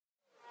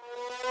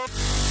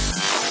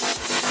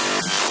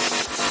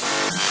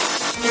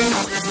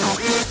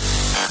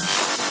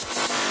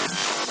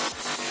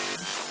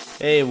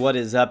Hey, what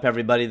is up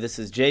everybody? This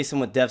is Jason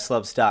with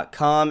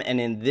devslopes.com,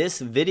 and in this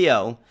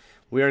video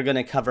we are going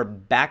to cover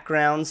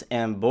backgrounds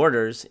and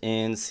borders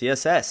in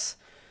CSS.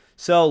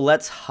 So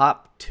let's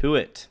hop to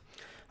it.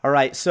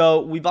 Alright, so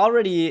we've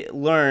already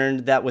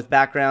learned that with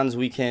backgrounds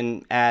we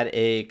can add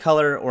a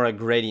color or a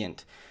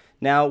gradient.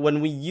 Now when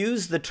we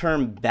use the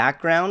term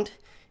background,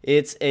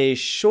 it's a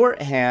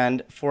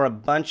shorthand for a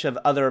bunch of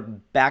other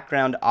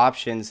background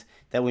options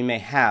that we may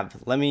have.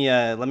 Let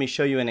me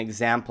show you an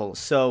example.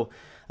 So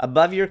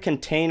above your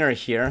container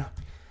here,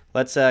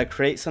 let's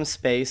create some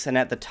space, and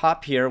at the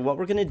top here what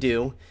we're going to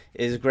do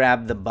is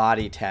grab the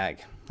body tag,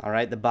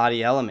 alright, the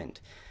body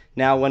element.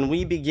 Now when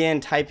we begin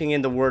typing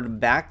in the word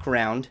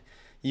background,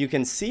 you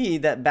can see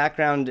that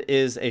background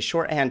is a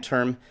shorthand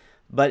term,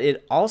 but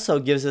it also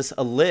gives us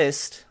a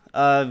list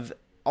of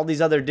all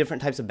these other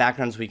different types of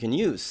backgrounds we can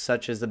use,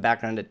 such as the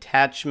background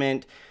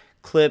attachment,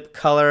 clip,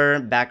 color,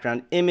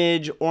 background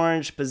image,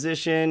 orange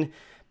position,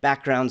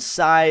 background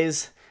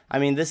size. I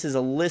mean, this is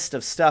a list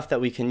of stuff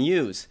that we can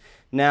use.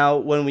 Now,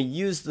 when we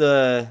use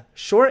the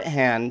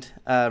shorthand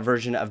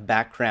version of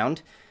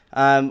background,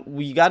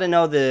 we got to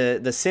know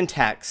the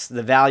syntax,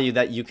 the value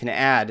that you can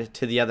add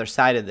to the other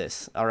side of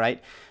this, all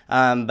right?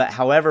 But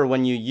however,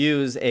 when you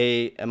use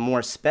a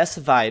more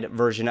specified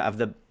version of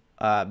the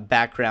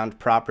background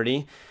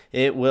property,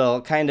 it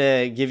will kind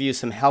of give you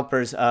some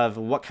helpers of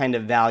what kind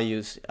of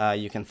values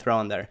you can throw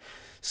in there.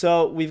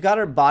 So we've got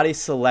our body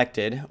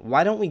selected.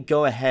 Why don't we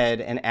go ahead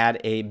and add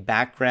a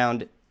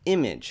background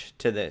image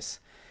to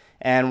this?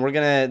 And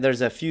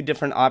there's a few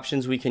different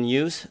options we can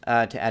use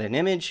to add an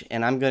image,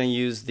 and I'm gonna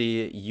use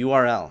the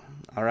URL,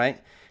 all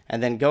right?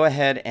 And then go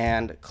ahead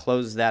and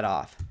close that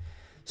off.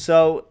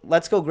 So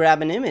let's go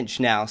grab an image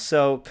now.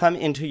 So come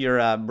into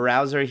your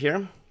browser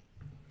here.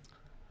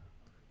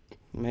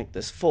 Make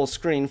this full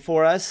screen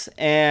for us,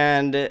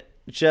 and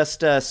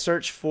just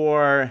search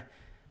for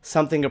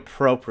something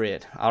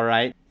appropriate, all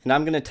right? And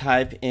I'm gonna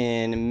type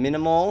in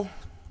minimal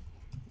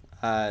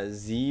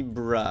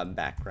zebra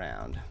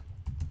background,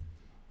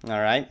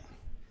 all right?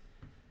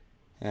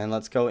 And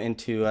let's go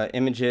into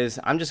images.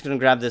 I'm just gonna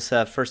grab this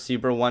first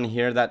zebra one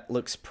here. That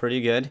looks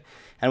pretty good,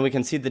 and we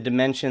can see the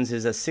dimensions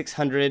is a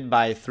 600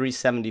 by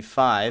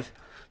 375,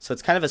 so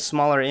it's kind of a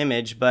smaller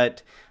image.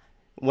 But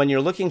when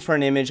you're looking for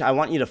an image, I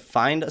want you to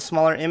find a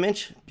smaller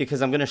image,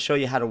 because I'm gonna show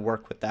you how to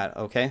work with that,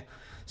 okay?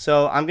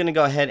 So I'm going to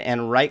go ahead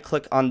and right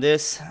click on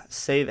this,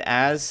 save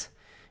as,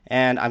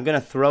 and I'm going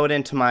to throw it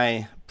into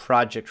my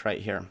project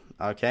right here,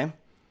 okay?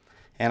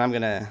 And I'm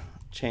going to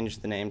change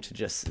the name to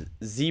just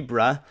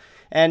zebra.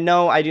 And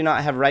no, I do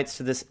not have rights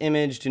to this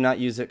image. Do not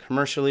use it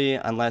commercially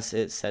unless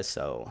it says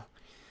so.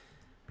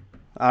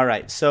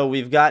 Alright, so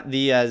we've got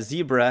the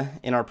zebra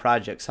in our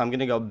project. So I'm going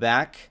to go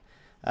back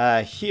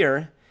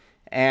here,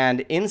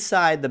 and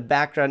inside the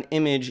background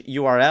image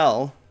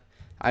URL,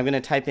 I'm going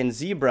to type in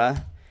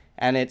zebra,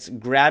 and it's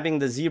grabbing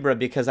the zebra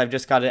because I've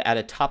just got it at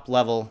a top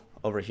level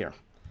over here.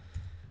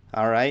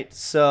 All right,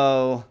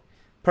 so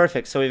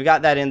perfect. So we've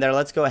got that in there.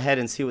 Let's go ahead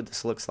and see what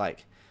this looks like.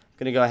 I'm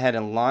going to go ahead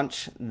and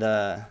launch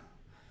the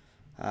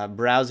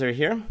browser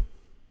here.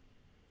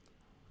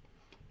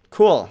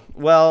 Cool.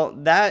 Well,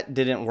 that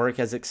didn't work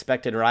as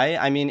expected, right?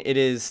 I mean, it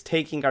is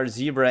taking our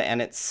zebra and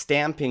it's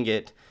stamping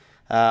it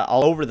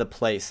all over the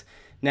place.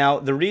 Now,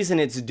 the reason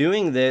it's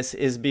doing this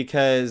is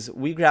because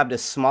we grabbed a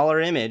smaller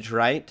image,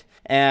 right?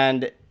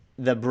 And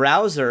the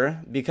browser,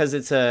 because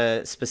it's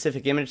a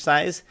specific image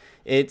size,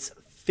 it's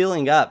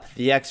filling up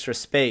the extra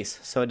space,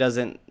 so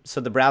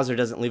the browser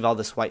doesn't leave all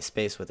this white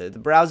space with it. The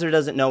browser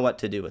doesn't know what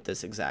to do with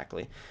this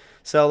exactly.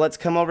 So let's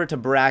come over to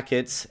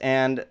brackets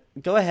and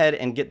go ahead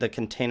and get the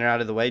container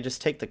out of the way.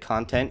 Just take the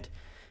content,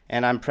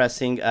 and I'm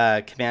pressing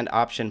Command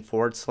Option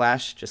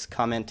 /, just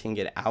commenting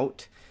it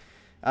out.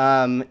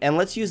 And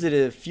let's use it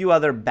a few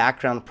other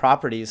background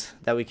properties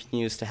that we can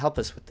use to help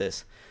us with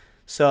this.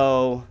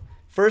 So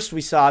first,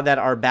 we saw that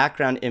our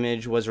background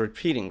image was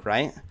repeating,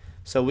 right?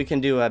 So we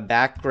can do a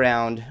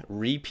background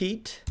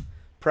repeat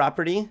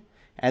property,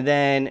 and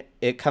then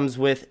it comes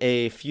with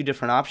a few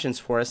different options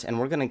for us, and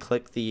we're going to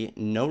click the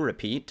no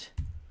repeat.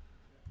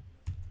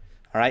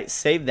 All right,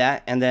 save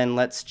that, and then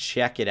let's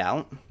check it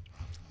out.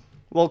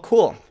 Well,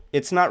 cool.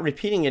 It's not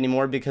repeating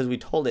anymore because we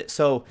told it.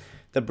 So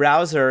the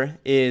browser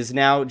is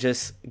now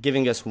just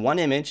giving us one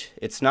image.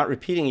 It's not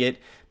repeating it,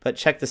 but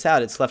check this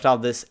out. It's left all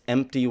this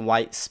empty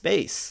white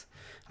space.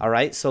 All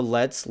right, so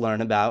let's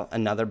learn about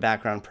another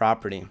background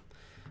property.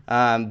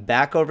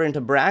 Back over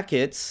into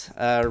brackets,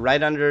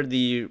 right under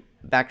the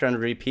background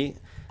repeat,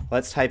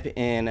 let's type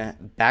in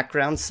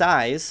background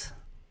size,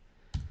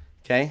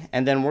 okay?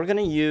 And then we're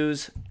gonna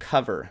use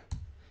cover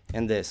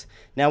in this.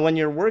 Now, when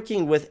you're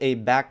working with a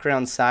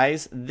background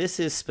size,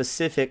 this is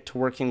specific to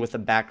working with a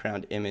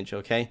background image,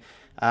 okay?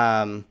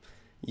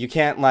 You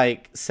can't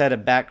like set a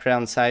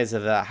background size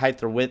of a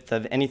height or width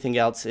of anything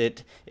else.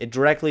 It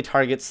directly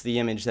targets the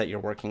image that you're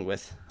working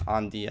with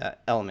on the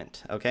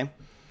element, okay?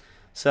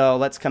 So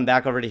let's come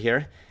back over to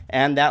here,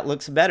 and that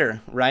looks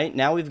better, right?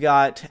 Now we've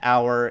got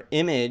our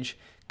image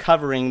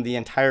covering the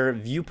entire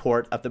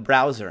viewport of the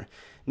browser.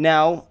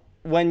 Now,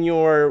 when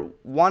you're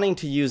wanting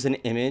to use an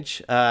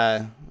image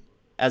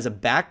as a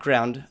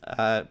background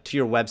to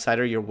your website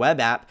or your web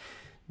app,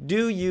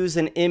 do use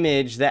an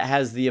image that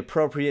has the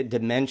appropriate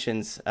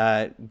dimensions.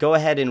 Go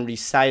ahead and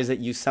resize it.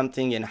 Use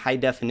something in high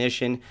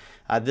definition.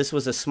 This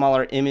was a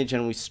smaller image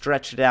and we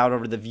stretched it out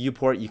over the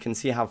viewport. You can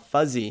see how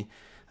fuzzy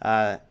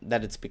that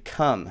it's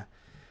become.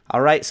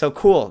 All right, so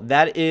cool.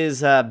 That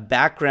is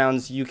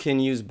backgrounds. You can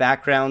use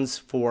backgrounds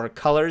for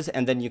colors,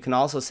 and then you can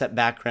also set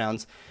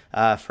backgrounds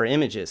for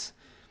images.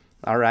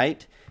 All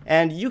right,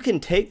 and you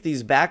can take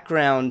these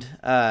background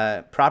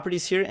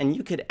properties here and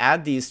you could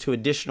add these to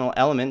additional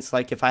elements.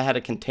 Like if I had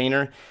a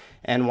container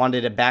and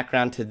wanted a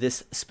background to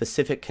this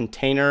specific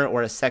container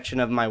or a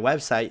section of my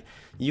website,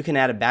 you can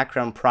add a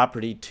background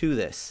property to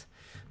this.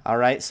 All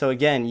right, so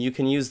again, you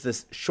can use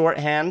this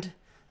shorthand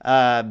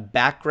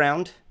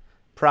background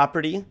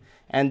property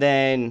and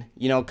then,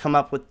 you know, come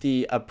up with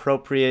the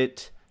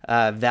appropriate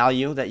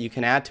value that you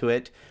can add to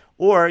it.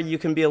 Or you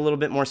can be a little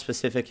bit more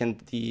specific in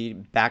the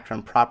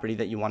background property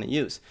that you want to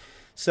use.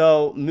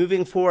 So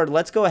moving forward,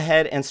 let's go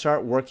ahead and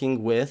start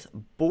working with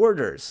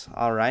borders.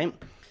 All right.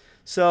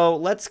 So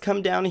let's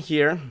come down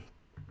here.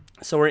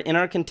 So we're in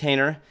our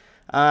container.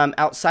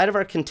 Outside of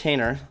our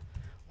container,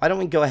 why don't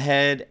we go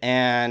ahead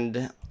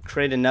and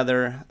create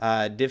another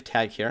div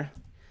tag here.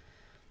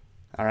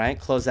 All right,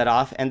 close that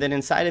off. And then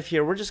inside of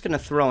here, we're just going to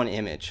throw an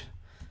image.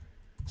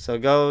 So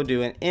go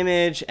do an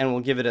image and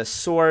we'll give it a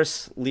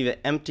source, leave it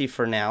empty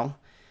for now.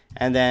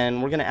 And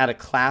then we're going to add a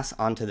class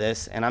onto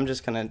this, and I'm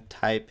just going to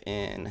type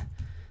in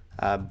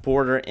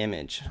border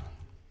image.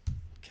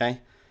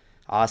 Okay,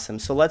 awesome.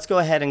 So let's go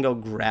ahead and go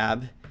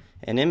grab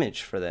an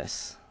image for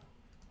this.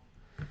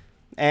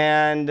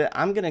 And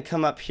I'm going to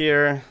come up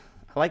here.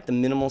 I like the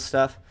minimal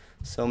stuff.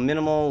 So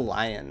minimal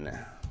lion.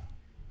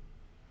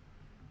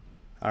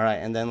 All right,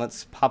 and then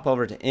let's pop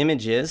over to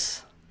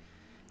images.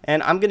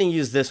 And I'm going to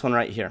use this one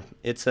right here.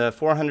 It's a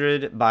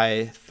 400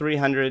 by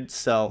 300,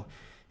 so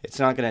it's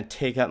not going to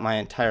take up my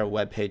entire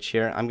web page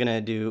here. I'm going to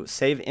do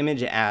save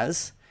image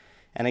as,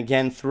 and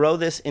again, throw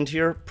this into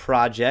your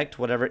project,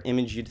 whatever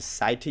image you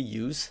decide to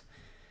use.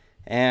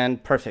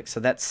 And perfect, so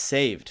that's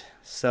saved.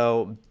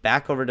 So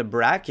back over to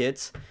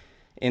brackets.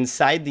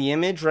 Inside the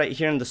image right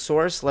here in the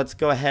source, let's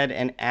go ahead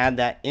and add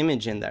that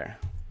image in there.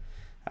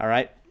 All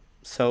right,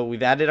 so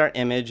we've added our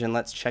image, and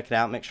let's check it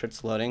out, make sure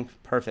it's loading.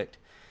 Perfect.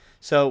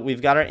 So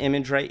we've got our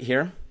image right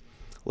here.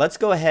 Let's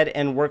go ahead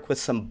and work with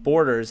some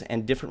borders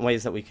and different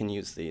ways that we can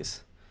use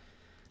these.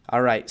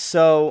 All right,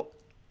 so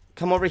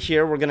come over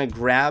here. We're going to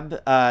grab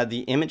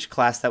the image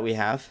class that we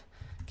have,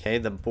 okay,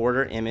 the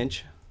border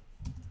image.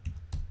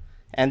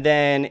 And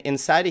then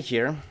inside of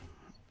here,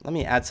 let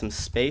me add some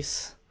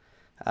space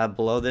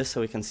below this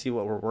so we can see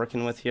what we're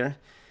working with here.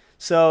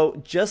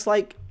 So just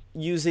like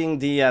using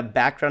the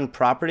background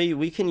property,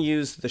 we can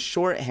use the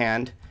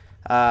shorthand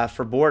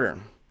for border.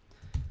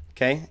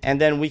 Okay, and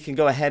then we can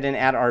go ahead and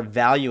add our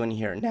value in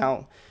here.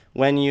 Now,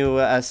 when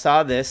you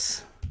saw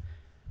this,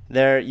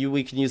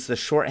 we can use the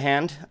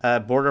shorthand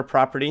border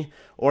property,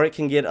 or it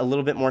can get a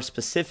little bit more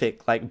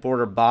specific, like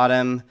border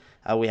bottom.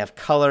 We have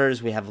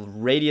colors, we have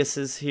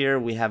radiuses here,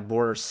 we have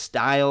border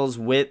styles,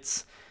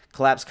 widths,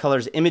 collapse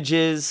colors,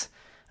 images,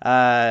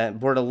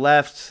 border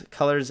left,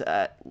 colors,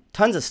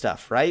 tons of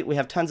stuff, right? We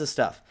have tons of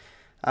stuff.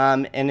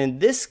 And in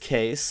this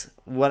case,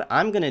 what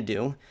I'm going to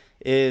do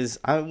is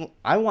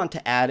I want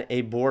to add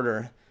a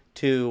border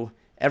to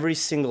every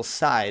single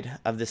side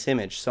of this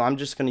image. So I'm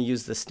just going to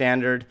use the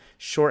standard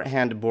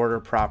shorthand border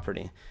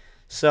property.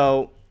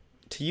 So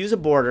to use a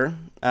border,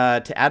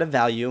 to add a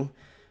value,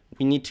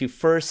 we need to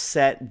first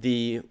set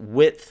the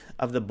width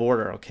of the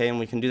border, okay? And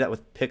we can do that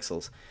with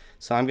pixels.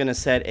 So I'm going to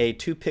set a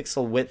 2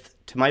 pixel width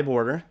to my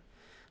border.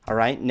 All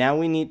right, now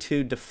we need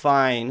to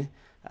define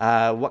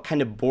what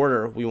kind of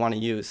border we want to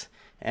use.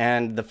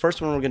 And the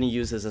first one we're going to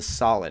use is a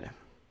solid.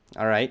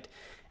 All right,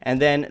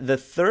 and then the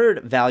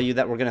third value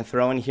that we're going to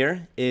throw in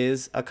here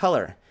is a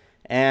color,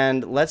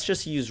 and let's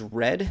just use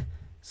red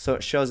so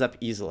it shows up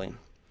easily.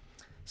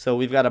 So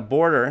we've got a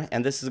border,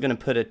 and this is going to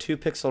put a 2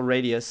 pixel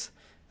radius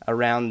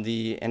around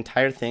the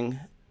entire thing,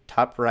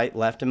 top, right,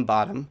 left, and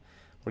bottom.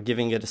 We're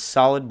giving it a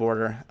solid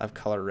border of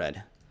color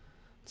red.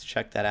 Let's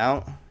check that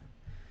out.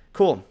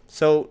 Cool.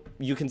 So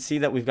you can see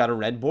that we've got a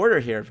red border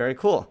here. Very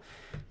cool.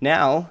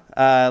 Now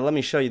let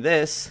me show you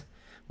this.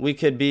 We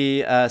could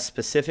be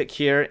specific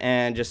here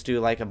and just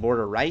do like a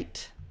border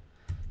right.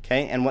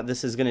 Okay, and what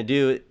this is going to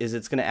do is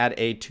it's going to add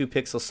a 2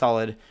 pixel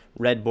solid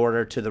red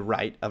border to the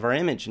right of our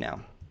image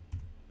now.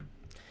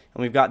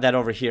 And we've got that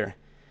over here.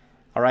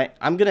 All right,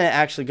 I'm going to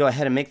actually go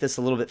ahead and make this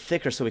a little bit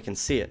thicker so we can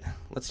see it.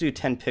 Let's do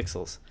 10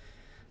 pixels.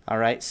 All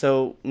right,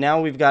 so now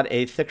we've got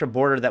a thicker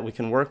border that we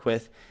can work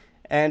with.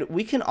 And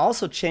we can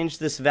also change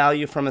this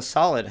value from a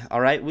solid.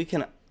 All right, we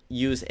can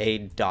use a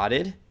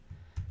dotted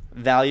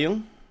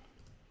value,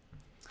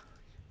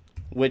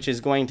 which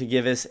is going to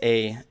give us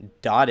a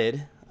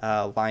dotted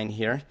line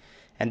here.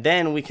 And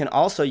then we can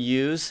also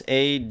use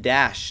a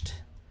dashed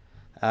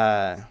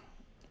value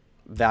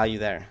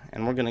there.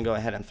 And we're going to go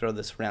ahead and throw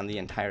this around the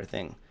entire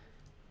thing.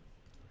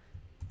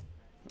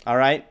 All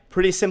right,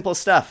 pretty simple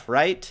stuff,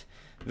 right?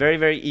 Very,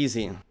 very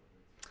easy.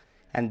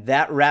 And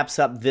that wraps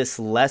up this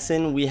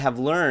lesson. We have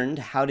learned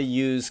how to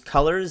use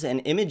colors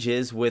and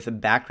images with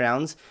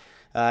backgrounds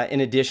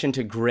in addition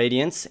to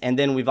gradients. And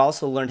then we've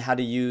also learned how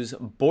to use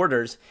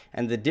borders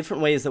and the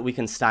different ways that we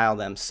can style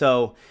them.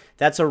 So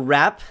that's a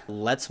wrap.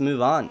 Let's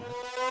move on.